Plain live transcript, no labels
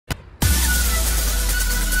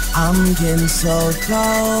I'm getting so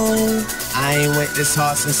cold. I ain't went this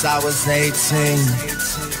hard since I was 18.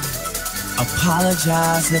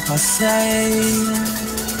 Apologize if I say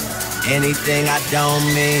anything I don't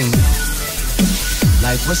mean.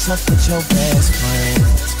 Like, what's up with your best friend?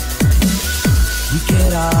 We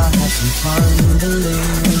could all have some fun, believe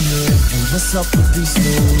it. And what's up with these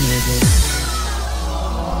new niggas?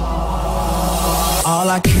 All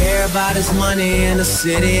I care about is money in the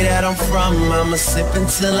city that I'm from. I'ma sip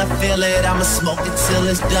until I feel it, I'ma smoke it till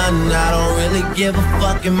it's done. I don't really give a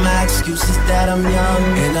fuck, and my excuse is that I'm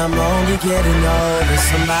young and I'm only getting older.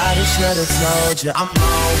 Somebody should've told you I'm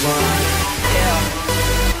on one. Yeah,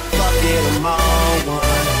 fuck it, I'm on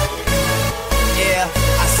one. Yeah,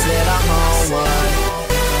 I said I'm on one.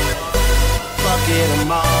 Fuck it,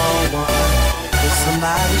 I'm on one. But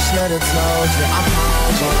somebody should've told you I'm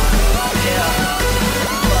on one. Yeah.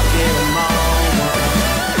 I'm on one.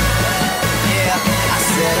 Yeah, I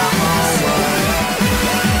said I'm on one.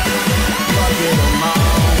 Fuck it, I'm on.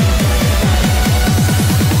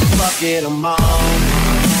 Fuck it, I'm on.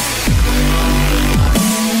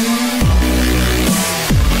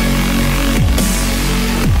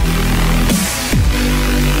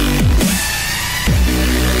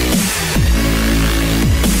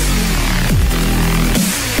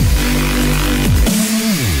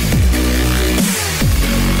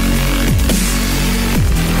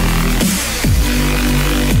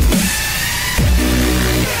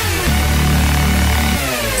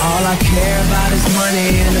 All I care about is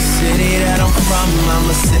money in the city that I'm from.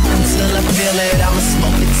 I'ma sip until I feel it, I'ma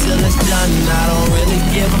smoke it till it's done. I don't really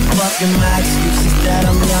give a fuck, and my excuse is that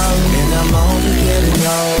I'm young and I'm only getting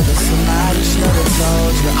older. Somebody should've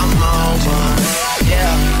told you I'm on one. Yeah,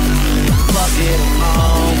 fuck it, I'm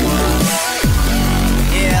on one.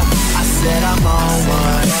 Yeah, I said I'm on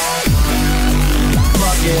one.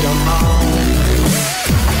 Fuck it, I'm on.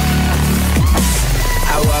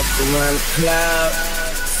 I walked around the club,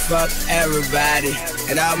 fuck everybody,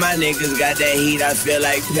 and all my niggas got that heat, I feel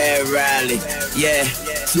like Pat Riley. Yeah,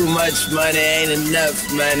 too much money ain't enough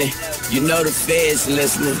money. You know the feds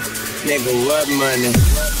listening. Nigga, what money?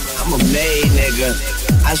 I'm a made nigga,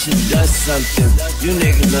 I should dust something. You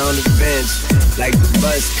niggas on the bench, like the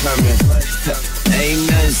bus coming. Ain't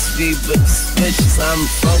nothing sweet but the switches. Some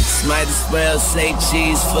folks might as well say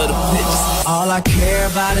cheese for the bitches. All I care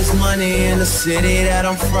about is money in the city that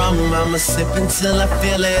I'm from. I'ma sip until I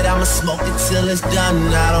feel it, I'ma smoke it till it's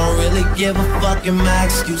done. I don't really give a fuck, and my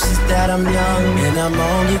excuse is that I'm young and I'm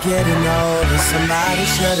only getting older. Somebody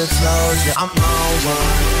should've told you I'm on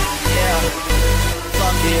one. Yeah,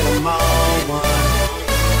 fuck it, I'm on one.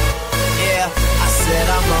 Yeah, I said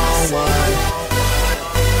I'm on one.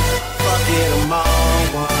 Fuck it, I'm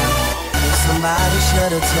on one. Somebody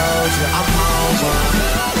should've told you I'm on one.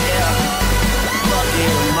 Yeah, fuck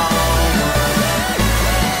it, I'm on one.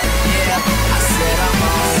 Yeah, I said I'm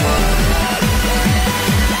on one.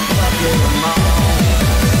 Fuck it, I'm on.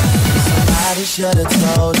 Somebody should've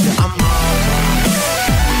told you I'm on one.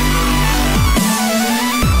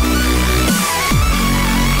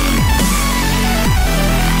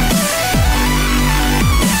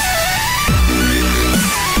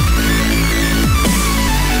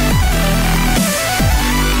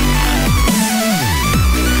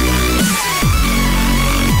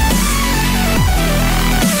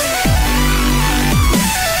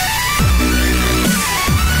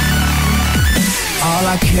 All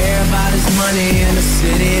I care about is money in the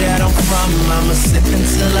city that I'm from. I'ma sip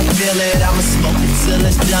until I feel it, I'ma smoke it till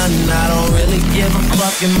it's done. I don't really give a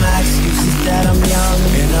fuck, and my excuse is that I'm young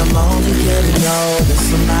and I'm only getting older.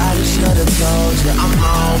 Somebody should've told you I'm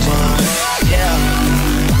on one. Yeah,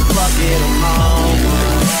 fuck it, I'm on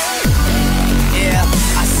one. Yeah,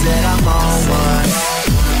 I said I'm on one.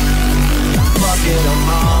 Fuck it, I'm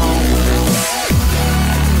on one.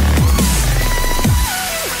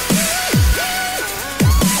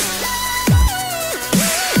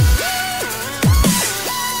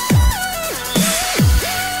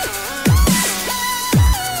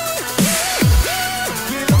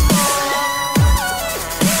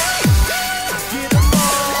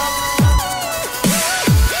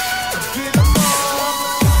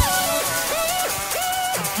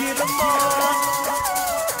 Get 'em on.